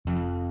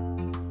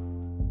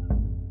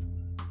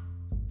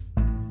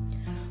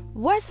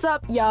What's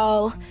up,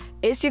 y'all?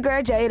 It's your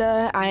girl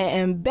Jada. I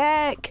am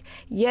back.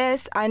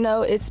 Yes, I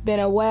know it's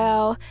been a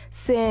while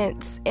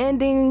since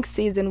ending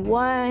season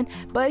 1,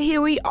 but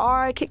here we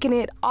are kicking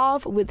it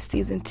off with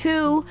season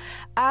 2.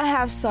 I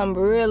have some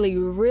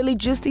really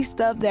juicy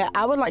stuff that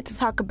I would like to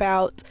talk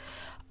about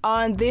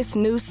on this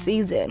new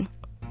season.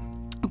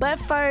 But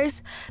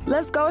first,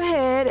 let's go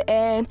ahead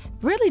and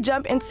really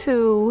jump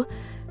into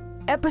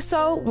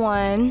episode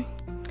 1.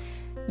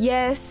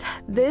 Yes,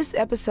 this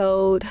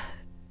episode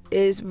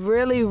is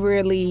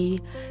really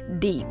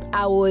deep,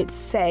 I would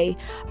say,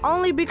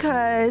 only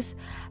because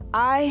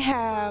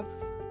I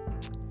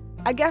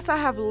guess I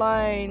have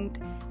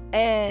learned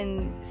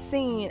and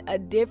seen a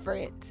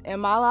difference in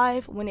my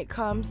life when it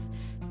comes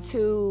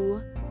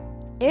to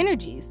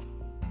energies.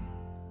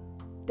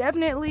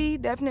 Definitely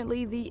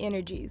the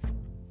energies.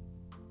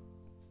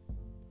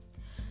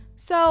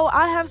 So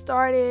I have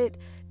started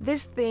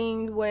this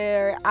thing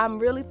where I'm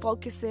really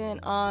focusing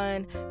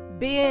on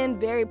being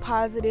very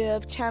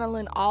positive,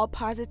 channeling all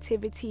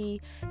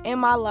positivity in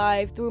my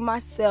life through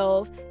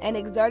myself and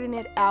exerting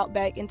it out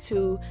back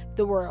into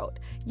the world.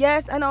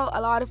 Yes, I know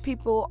a lot of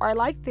people are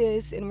like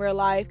this in real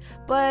life,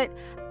 but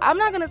I'm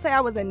not going to say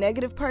I was a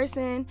negative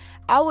person.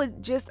 I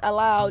would just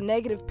allow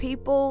negative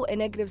people and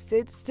negative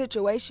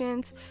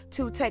situations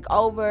to take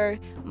over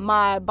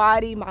my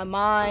body, my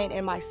mind,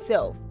 and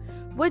myself,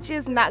 which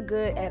is not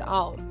good at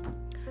all.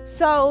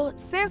 So,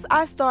 since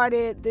I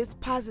started this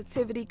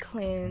positivity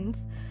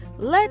cleanse,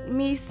 let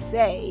me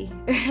say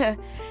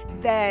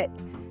that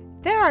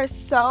there are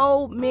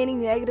so many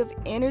negative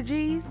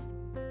energies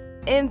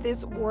in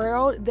this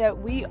world that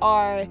we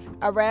are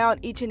around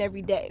each and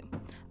every day.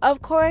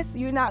 Of course,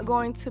 you're not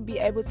going to be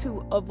able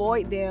to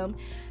avoid them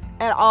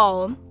at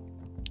all,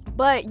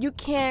 but you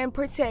can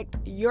protect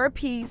your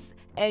peace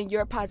and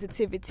your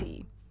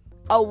positivity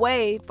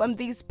away from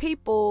these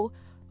people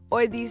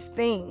or these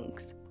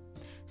things.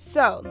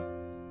 So,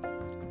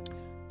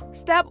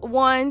 step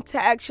 1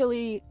 to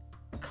actually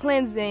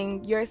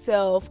cleansing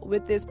yourself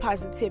with this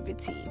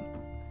positivity.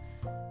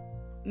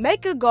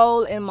 Make a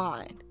goal in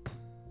mind.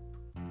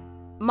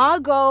 My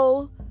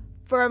goal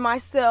for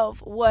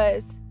myself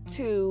was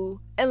to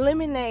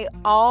eliminate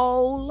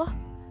all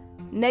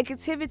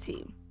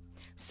negativity.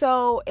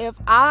 So if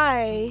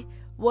I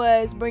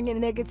was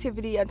bringing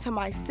negativity into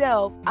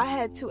myself, I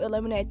had to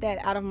eliminate that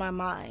out of my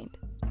mind.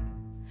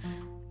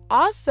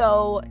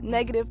 Also,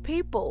 negative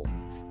people.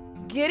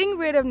 Getting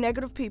rid of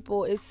negative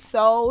people is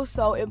so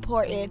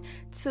important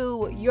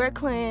to your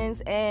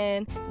cleanse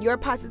and your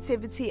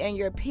positivity and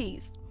your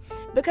peace.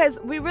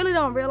 Because we really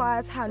don't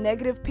realize how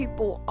negative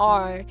people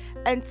are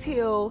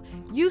until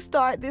you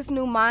start this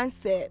new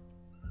mindset.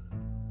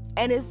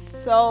 And it's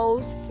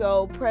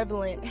so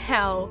prevalent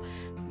how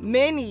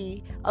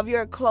many of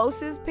your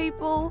closest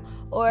people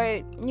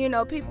or,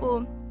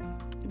 people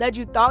that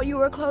you thought you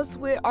were close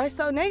with are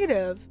so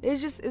negative.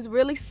 It's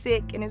really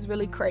sick and it's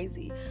really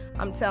crazy.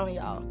 I'm telling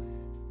y'all.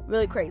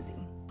 Really crazy.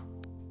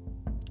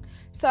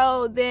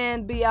 So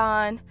then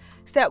beyond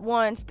step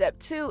 1, step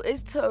 2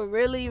 is to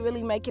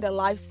really make it a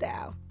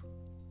lifestyle.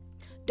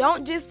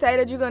 Don't just say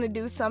that you're going to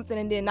do something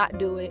and then not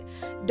do it.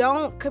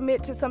 Don't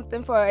commit to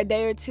something for a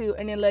day or two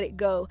and then let it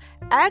go.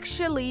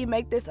 Actually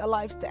make this a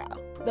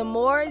lifestyle. The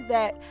more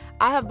that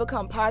I have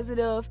become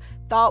positive,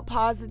 thought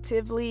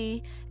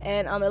positively,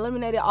 and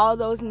eliminated all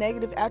those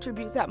negative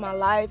attributes out of my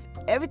life,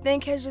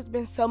 everything has just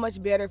been so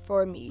much better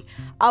for me.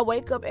 I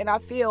wake up and I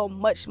feel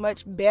much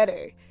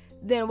better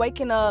than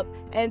waking up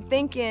and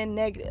thinking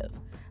negative.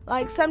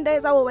 Like some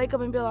days I will wake up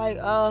and be like,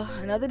 oh,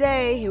 another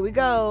day, here we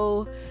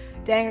go.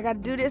 Dang, I gotta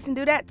do this and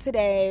do that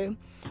today.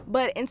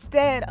 But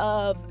instead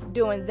of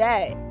doing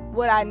that,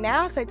 what I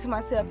now say to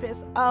myself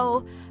is,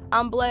 oh,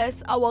 I'm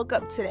blessed, I woke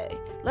up today.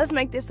 Let's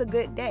make this a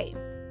good day.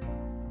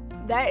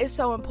 That is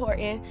so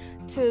important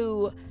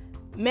to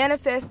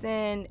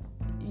manifesting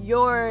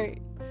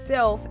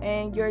yourself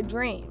and your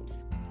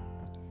dreams.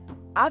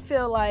 I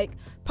feel like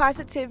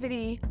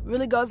positivity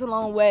really goes a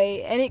long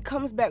way and it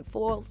comes back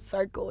full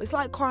circle. It's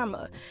like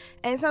karma.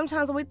 And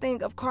sometimes we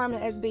think of karma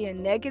as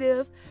being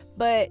negative,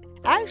 but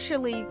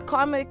actually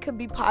karma could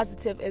be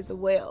positive as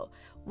well.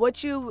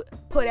 What you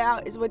put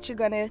out is what you're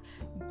going to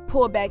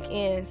pull back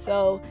in.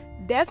 So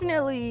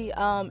definitely,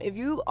 if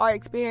you are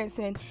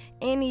experiencing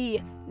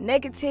any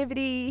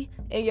negativity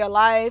in your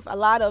life, a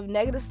lot of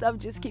negative stuff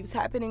just keeps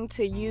happening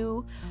to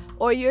you,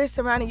 or you're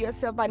surrounding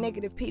yourself by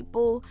negative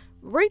people,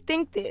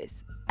 rethink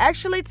this.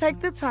 Actually take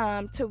the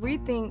time to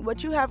rethink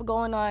what you have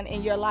going on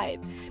in your life.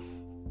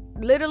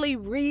 Literally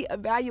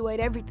reevaluate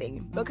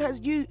everything,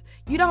 because you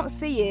don't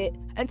see it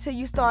until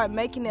you start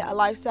making it a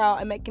lifestyle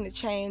and making a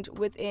change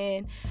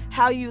within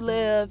how you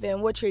live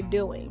and what you're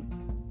doing.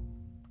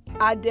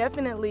 I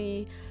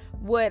definitely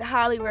would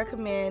highly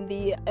recommend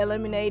the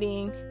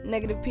eliminating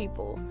negative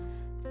people.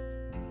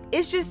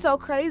 It's just so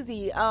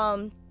crazy.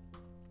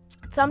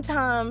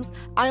 Sometimes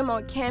I'm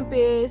on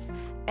campus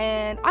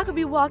and I could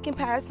be walking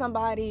past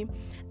somebody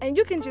and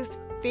you can just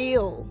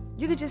feel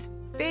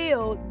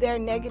their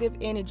negative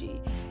energy.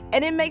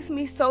 And it makes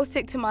me so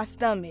sick to my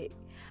stomach.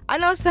 I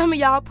know some of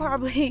y'all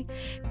probably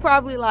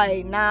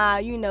like,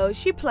 nah,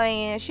 she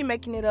playing, she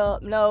making it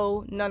up.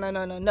 No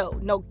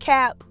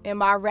cap in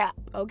my rap,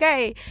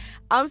 okay?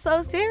 I'm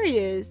so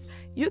serious.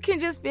 You can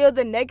just feel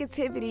the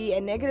negativity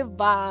and negative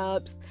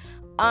vibes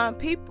on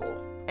people,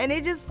 and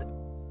it just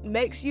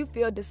makes you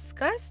feel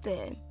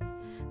disgusting.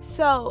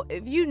 So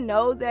if you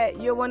know that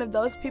you're one of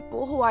those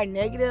people who are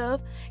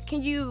negative,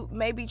 can you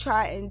maybe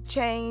try and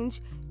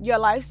change your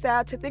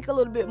lifestyle to think a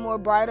little bit more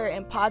brighter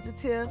and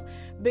positive?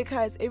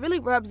 Because it really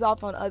rubs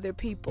off on other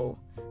people,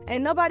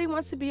 and nobody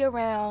wants to be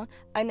around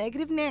a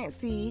negative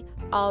Nancy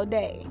all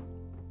day.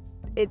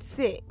 It's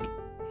sick.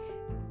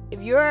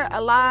 If you're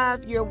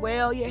alive, you're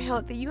well, you're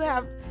healthy, you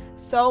have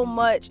so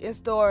much in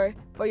store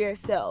for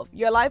yourself.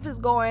 Your life is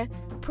going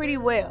pretty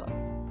well.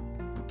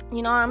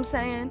 You know what I'm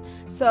saying?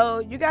 So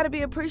you got to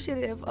be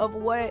appreciative of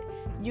what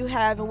you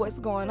have and what's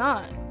going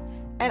on.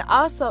 And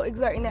also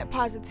exerting that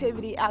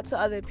positivity out to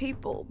other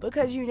people,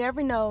 because you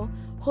never know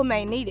who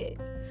may need it.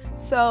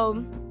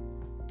 So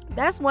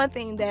that's one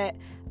thing that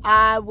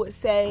I would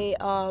say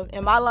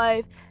in my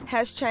life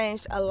has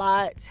changed a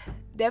lot.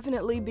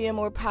 Definitely being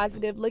more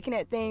positive, looking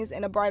at things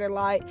in a brighter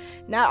light,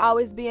 not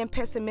always being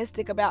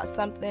pessimistic about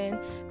something,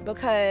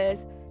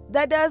 because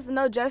that does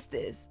no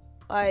justice.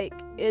 Like,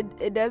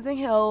 it doesn't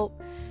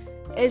help.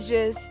 It's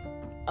just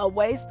a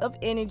waste of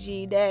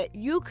energy that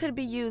you could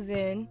be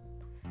using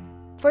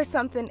for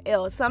something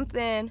else,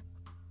 something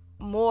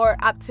more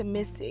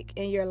optimistic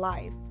in your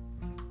life.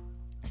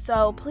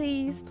 So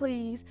please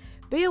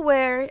be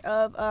aware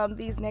of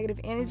these negative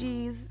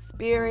energies,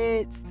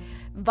 spirits,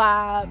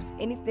 vibes,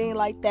 anything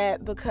like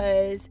that,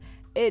 because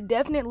it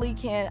definitely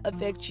can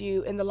affect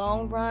you in the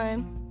long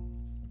run.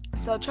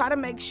 So try to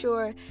make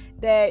sure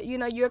that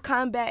you're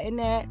combating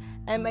that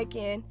and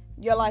making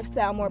your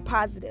lifestyle more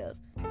positive.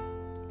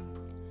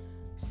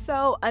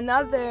 So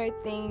another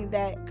thing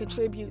that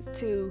contributes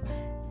to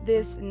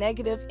this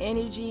negative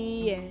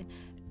energy and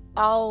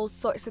all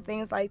sorts of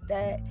things like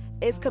that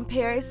is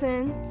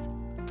comparisons.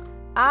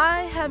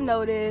 I have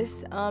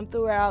noticed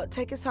throughout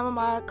taking some of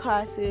my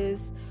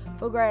classes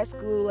for grad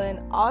school, and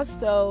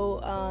also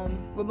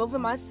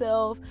removing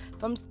myself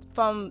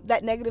from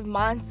that negative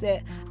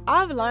mindset,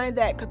 I've learned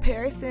that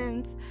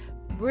comparisons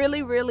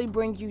really, really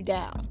bring you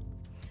down.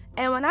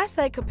 And when I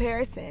say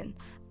comparison,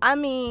 I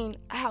mean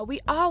how we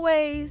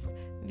always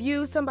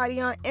view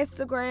somebody on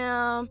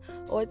Instagram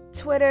or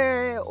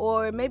Twitter,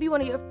 or maybe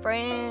one of your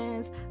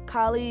friends,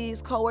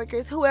 colleagues,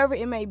 coworkers, whoever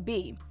it may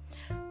be.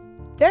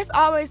 There's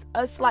always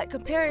a slight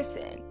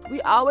comparison.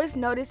 We always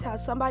notice how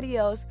somebody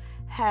else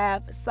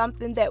have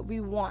something that we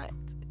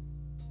want.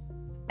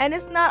 And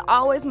it's not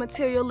always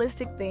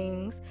materialistic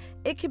things.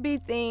 It could be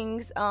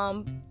things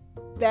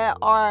that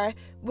are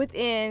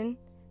within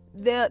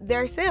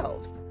their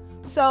selves.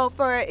 So,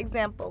 for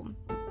example,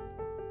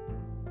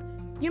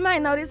 you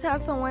might notice how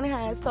someone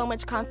has so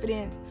much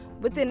confidence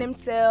within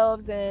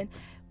themselves and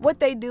what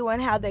they do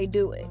and how they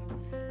do it.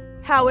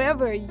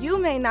 However, you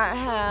may not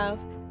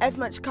have as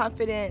much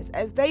confidence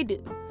as they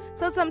do.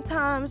 So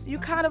sometimes you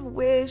kind of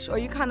wish, or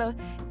you kind of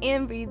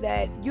envy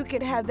that you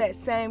could have that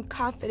same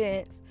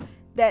confidence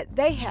that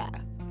they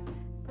have.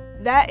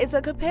 That is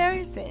a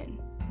comparison.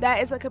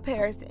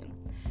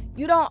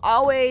 You don't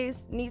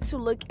always need to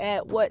look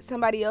at what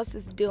somebody else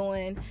is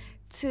doing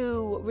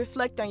to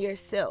reflect on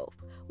yourself.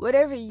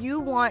 Whatever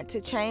you want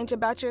to change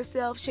about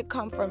yourself should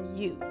come from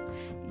you.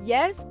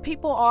 Yes,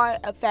 people are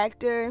a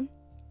factor,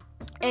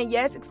 and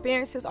yes,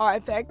 experiences are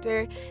a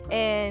factor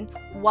in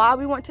why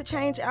we want to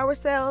change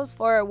ourselves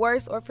for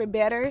worse or for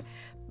better,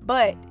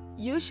 but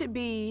you should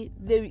be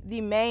the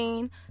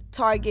main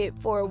target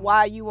for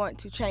why you want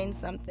to change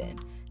something,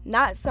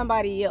 not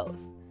somebody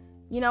else.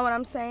 You know what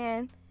I'm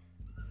saying?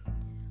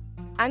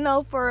 I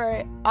know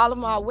for all of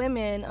my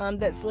women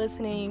that's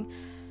listening,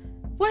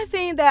 one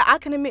thing that I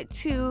can admit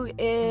to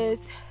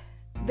is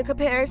the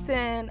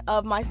comparison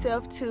of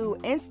myself to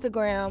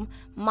Instagram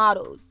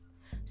models.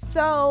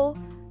 So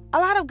a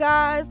lot of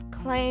guys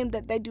claim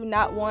that they do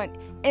not want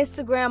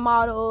Instagram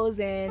models,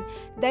 and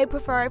they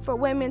prefer for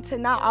women to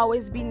not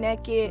always be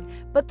naked.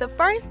 But the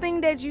first thing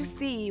that you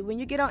see when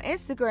you get on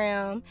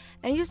Instagram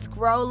and you're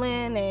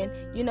scrolling,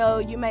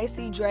 and you may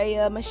see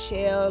Drea,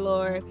 Michelle,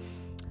 or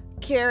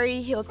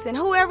Carrie Hilson,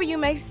 whoever you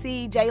may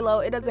see, J-Lo,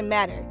 it doesn't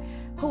matter.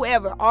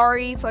 Whoever,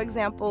 Ari, for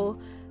example,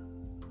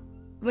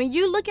 when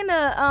you looking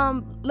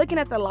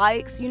at the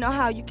likes, you know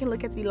how you can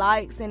look at the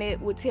likes and it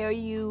will tell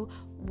you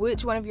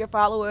which one of your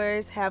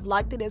followers have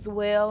liked it as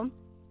well.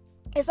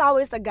 It's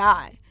always a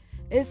guy.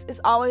 It's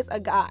always a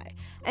guy.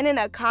 And in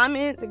the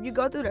comments, if you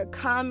go through the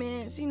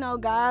comments,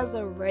 guys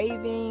are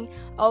raving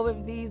over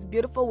these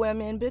beautiful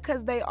women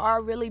because they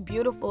are really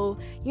beautiful.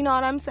 You know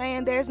what I'm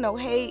saying? There's no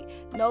hate,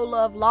 no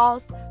love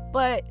lost.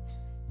 But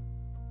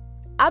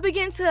I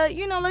begin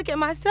to, look at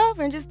myself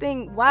and just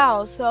think,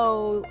 wow,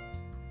 so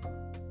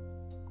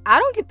I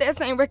don't get that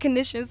same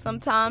recognition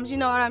sometimes. You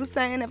know what I'm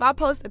saying? If I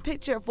post a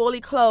picture fully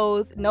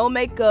clothed, no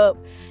makeup,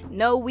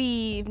 no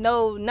weave,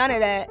 none of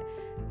that,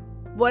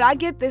 would I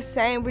get the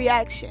same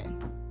reaction?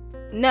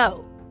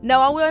 No,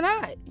 I will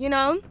not,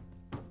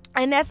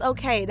 And that's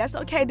okay. That's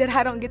okay that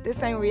I don't get the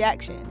same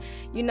reaction.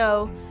 You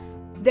know,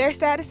 their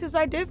statuses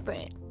are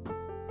different.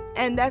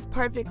 And that's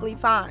perfectly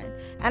fine.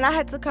 And I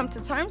had to come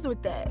to terms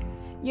with that.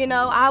 You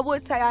know, I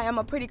would say I am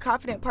a pretty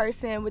confident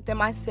person within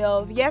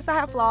myself. Yes, I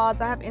have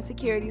flaws. I have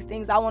insecurities,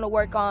 things I want to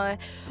work on,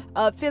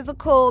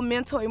 physical,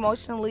 mental,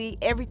 emotionally,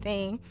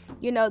 everything,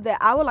 you know, that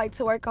I would like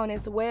to work on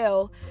as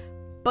well.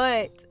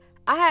 But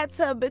I had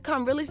to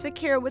become really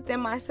secure within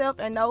myself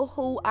and know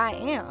who I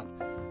am.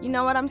 You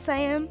know what I'm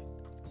saying?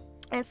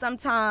 And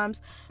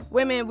sometimes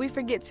women, we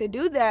forget to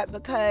do that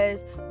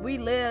because we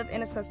live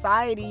in a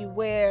society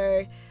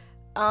where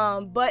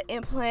butt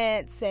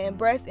implants and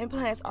breast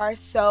implants are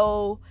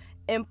so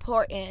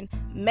important.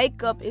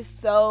 Makeup is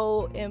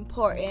so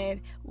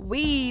important.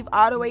 Weave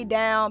all the way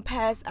down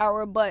past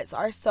our butts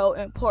are so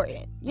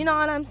important. You know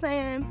what I'm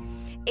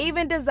saying?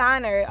 Even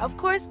designer. Of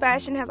course,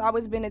 fashion has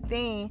always been a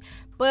thing,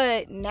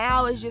 but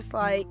now it's just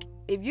like,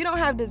 if you don't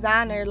have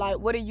designer, like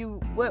what are you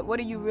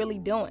really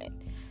doing?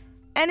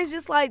 And it's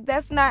just like,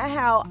 that's not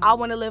how I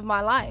want to live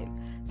my life.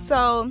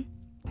 So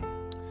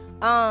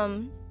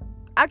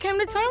I came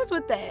to terms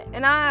with that,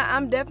 and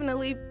I'm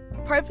definitely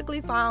perfectly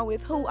fine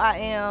with who I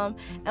am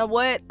and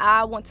what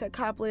I want to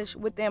accomplish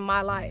within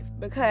my life,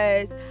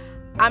 because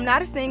I'm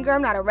not a singer,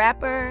 I'm not a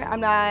rapper, I'm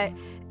not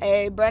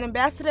a brand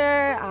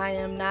ambassador, I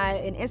am not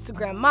an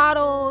Instagram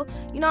model.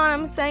 You know what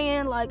I'm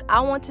saying? Like, I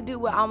want to do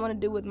what I want to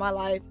do with my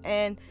life,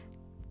 and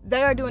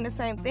they are doing the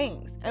same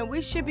things, and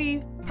we should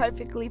be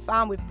perfectly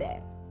fine with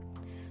that.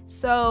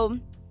 So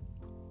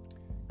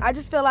I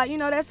just feel like, you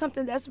know, that's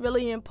something that's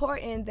really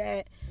important,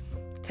 that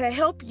to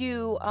help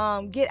you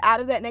get out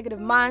of that negative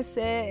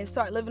mindset and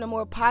start living a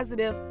more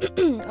positive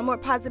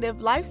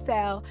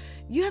lifestyle,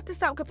 you have to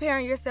stop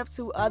comparing yourself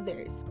to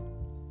others.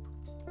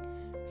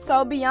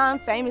 So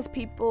beyond famous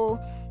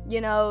people,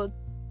 you know,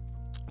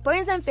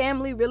 friends and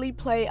family really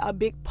play a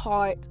big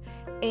part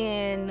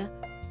in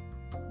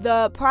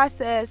the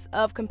process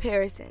of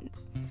comparisons.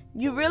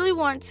 You really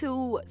want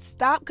to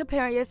stop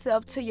comparing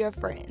yourself to your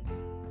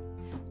friends.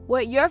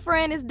 What your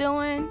friend is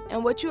doing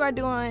and what you are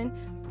doing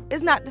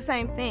is not the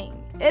same thing.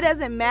 It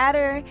doesn't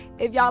matter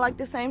if y'all like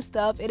the same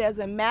stuff. It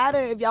doesn't matter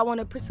if y'all want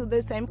to pursue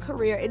the same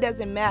career. It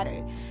doesn't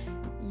matter.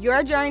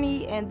 Your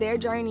journey and their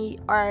journey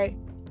are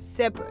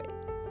separate.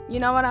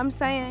 You know what I'm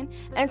saying?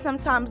 And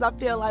sometimes I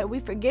feel like we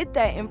forget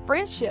that in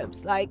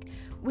friendships. Like,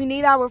 we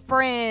need our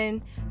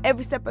friend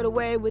every step of the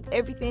way with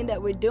everything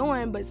that we're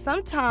doing. But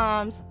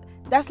sometimes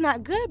that's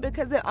not good,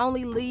 because it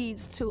only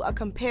leads to a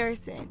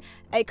comparison,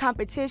 a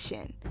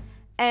competition.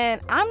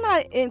 And I'm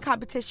not in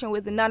competition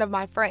with none of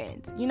my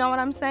friends. You know what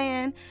I'm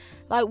saying?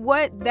 Like,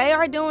 what they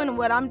are doing and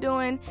what I'm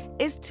doing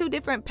is two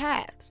different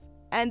paths.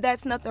 And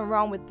that's nothing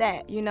wrong with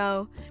that, you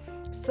know?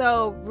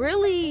 So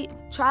really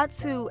try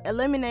to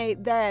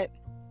eliminate that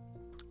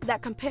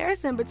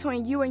comparison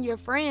between you and your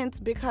friends,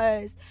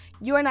 because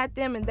you are not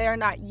them and they are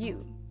not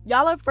you.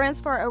 Y'all are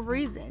friends for a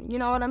reason. You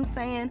know what I'm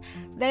saying?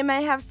 They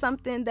may have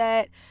something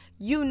that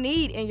you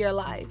need in your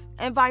life,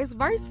 and vice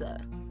versa.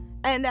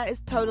 And that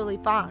is totally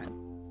fine.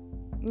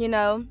 You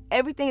know,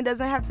 everything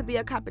doesn't have to be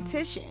a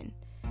competition.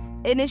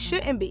 And it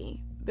shouldn't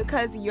be,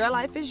 because your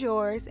life is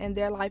yours and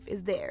their life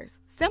is theirs.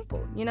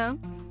 Simple, you know?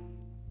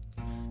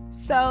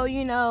 So,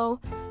 you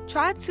know,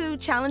 try to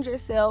challenge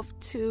yourself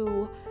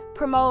to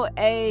promote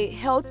a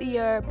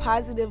healthier,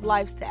 positive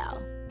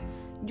lifestyle.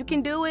 You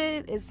can do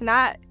it. It's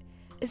not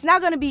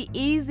going to be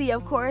easy,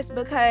 of course,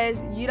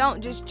 because you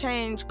don't just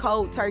change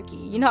cold turkey.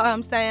 You know what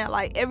I'm saying?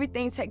 Like,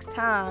 everything takes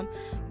time.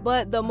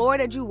 But the more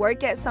that you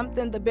work at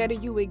something, the better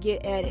you would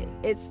get at it.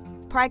 It's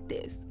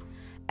practice.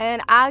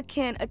 And I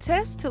can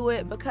attest to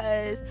it,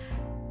 because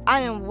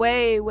I am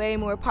way, way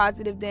more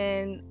positive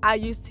than I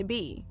used to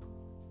be.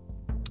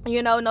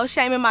 You know, no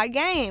shame in my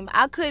game.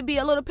 I could be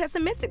a little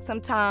pessimistic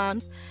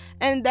sometimes,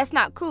 and that's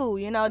not cool.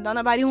 You know, don't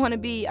nobody want to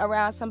be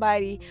around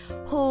somebody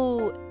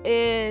who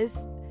is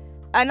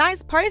a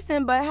nice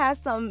person but has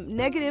some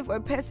negative or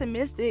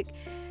pessimistic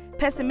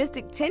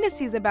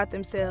tendencies about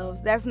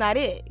themselves. That's not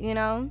it, you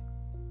know?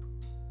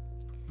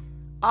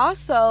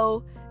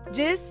 Also,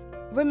 just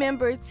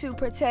remember to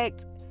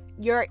protect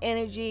your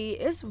energy.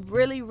 It's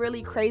really,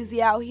 really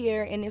crazy out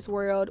here in this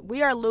world.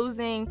 We are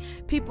losing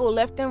people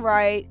left and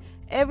right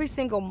every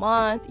single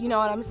month. You know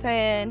what I'm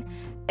saying?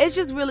 It's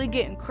just really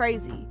getting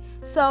crazy.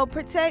 So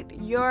protect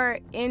your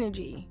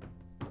energy.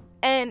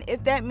 And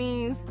if that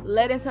means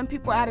letting some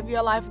people out of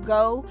your life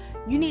go,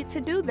 you need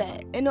to do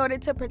that in order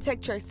to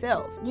protect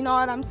yourself. You know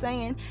what I'm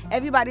saying?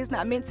 Everybody's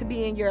not meant to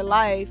be in your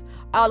life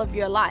all of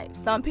your life.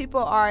 Some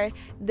people are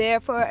there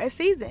for a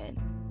season,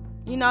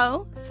 you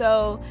know?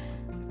 So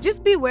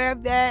just be aware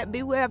of that. Be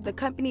aware of the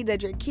company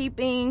that you're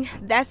keeping.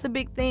 That's a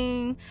big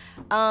thing.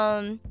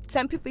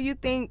 Some people you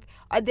think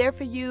are there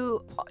for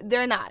you,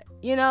 they're not,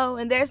 you know?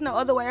 And there's no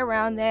other way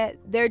around that.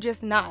 They're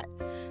just not.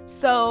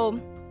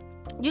 So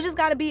you just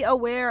got to be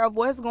aware of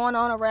what's going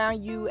on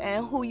around you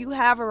and who you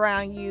have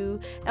around you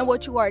and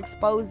what you are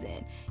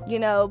exposing,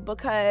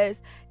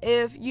 because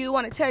if you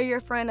want to tell your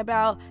friend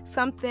about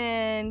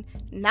something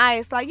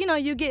nice, like,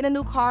 you getting a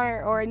new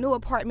car or a new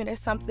apartment or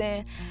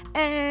something,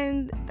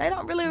 and they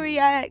don't really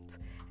react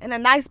in a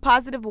nice,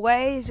 positive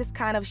way, it's just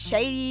kind of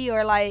shady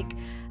or like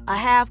a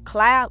half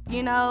clap,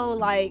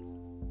 like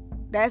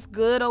that's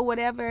good or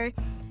whatever,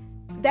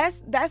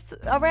 that's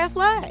a red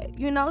flag,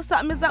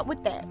 something is up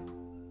with that.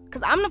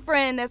 Because I'm the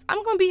friend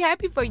I'm going to be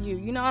happy for you.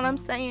 You know what I'm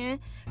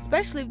saying?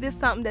 Especially if this is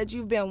something that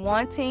you've been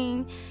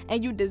wanting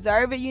and you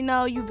deserve it,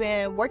 you've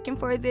been working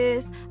for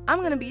this. I'm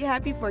going to be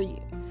happy for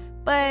you.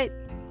 But,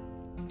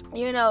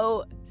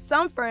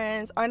 some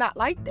friends are not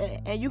like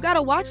that. And you got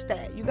to watch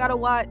that. You got to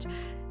watch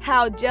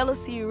how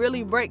jealousy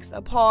really breaks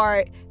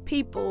apart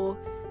people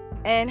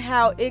and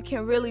how it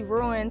can really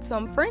ruin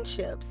some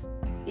friendships.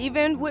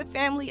 Even with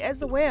family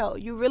as well.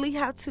 You really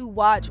have to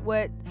watch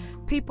what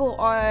people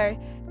are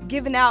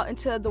giving out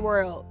into the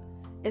world,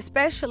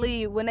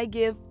 especially when they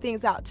give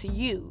things out to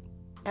you.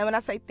 And when I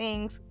say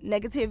things,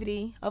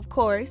 negativity, of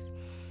course.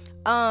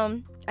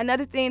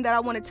 Another thing that I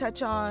want to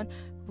touch on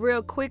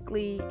real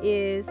quickly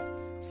is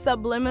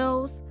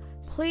subliminals.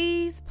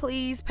 Please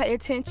pay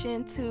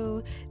attention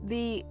to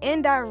the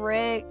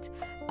indirect,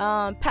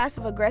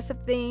 passive-aggressive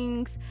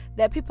things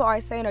that people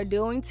are saying or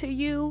doing to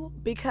you,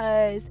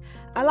 because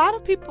a lot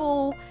of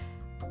people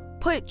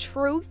put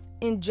truth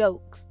in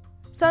jokes.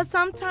 So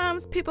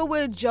sometimes people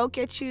will joke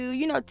at you,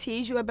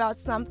 tease you about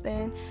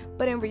something,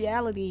 but in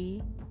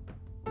reality,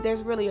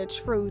 there's really a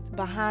truth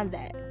behind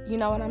that. You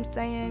know what I'm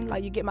saying?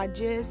 Like, you get my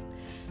gist?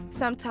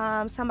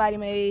 Sometimes somebody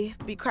may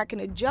be cracking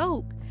a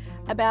joke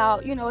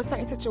about, a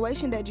certain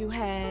situation that you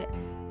had,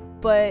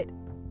 but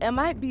it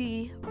might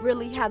be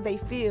really how they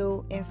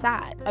feel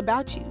inside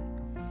about you.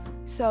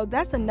 So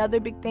that's another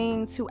big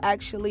thing to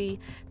actually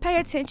pay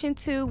attention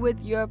to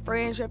with your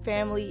friends, your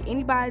family,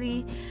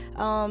 anybody,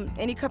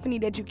 any company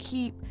that you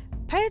keep.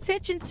 Pay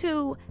attention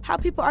to how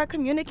people are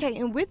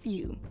communicating with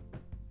you.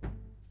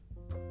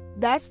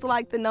 That's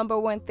like the number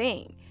one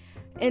thing.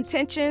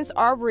 Intentions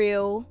are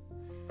real.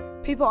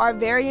 People are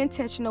very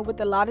intentional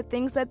with a lot of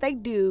things that they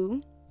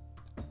do.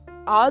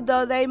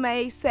 Although they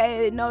may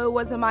say, no, it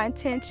wasn't my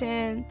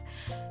intention.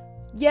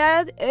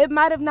 Yeah, it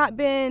might have not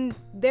been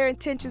their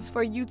intentions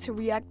for you to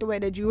react the way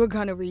that you were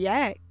going to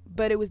react,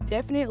 but it was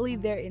definitely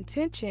their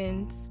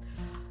intentions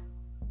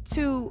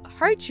to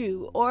hurt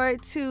you or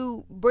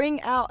to bring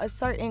out a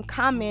certain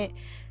comment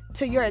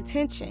to your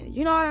attention.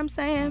 You know what I'm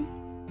saying?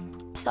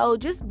 So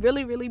just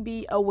really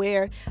be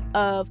aware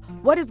of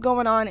what is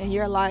going on in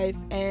your life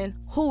and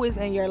who is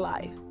in your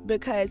life,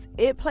 because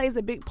it plays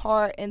a big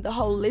part in the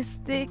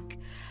holistic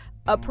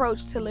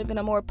approach to living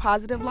a more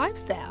positive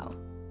lifestyle.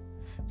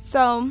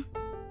 So,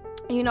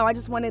 I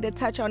just wanted to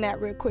touch on that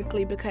real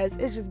quickly because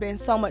it's just been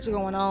so much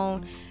going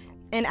on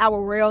in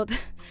our world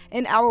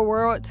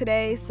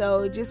today.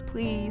 So just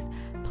please,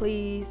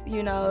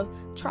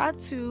 try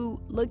to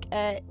look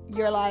at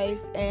your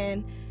life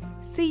and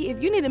see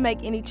if you need to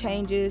make any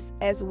changes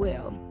as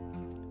well.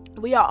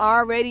 We are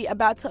already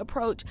about to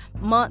approach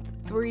month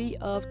 3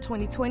 of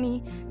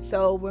 2020,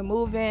 so we're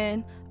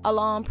moving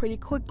along pretty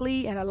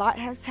quickly and a lot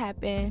has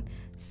happened.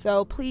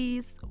 So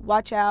please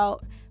watch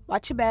out,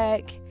 watch your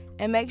back,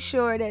 and make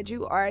sure that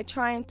you are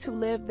trying to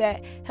live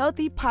that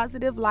healthy,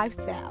 positive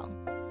lifestyle.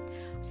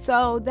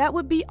 So that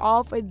would be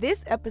all for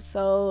this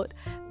episode,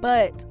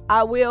 but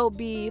I will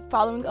be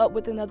following up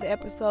with another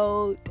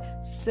episode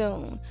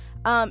soon.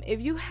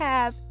 If you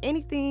have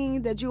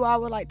anything that you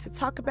all would like to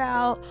talk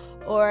about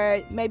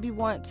or maybe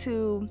want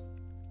to,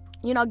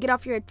 get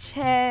off your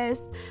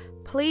chest,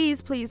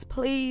 please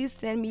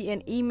send me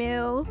an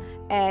email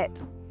at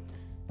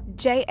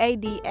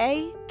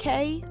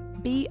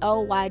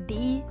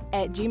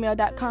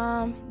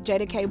jadakboyd@gmail.com,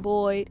 Jada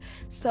Boyd.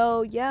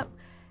 So,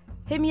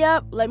 hit me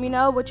up. Let me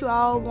know what you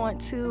all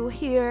want to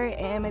hear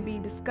and maybe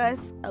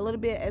discuss a little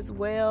bit as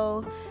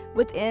well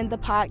within the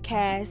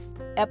podcast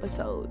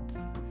episodes.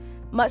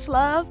 Much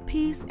love,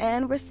 peace,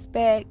 and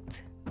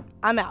respect.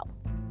 I'm out.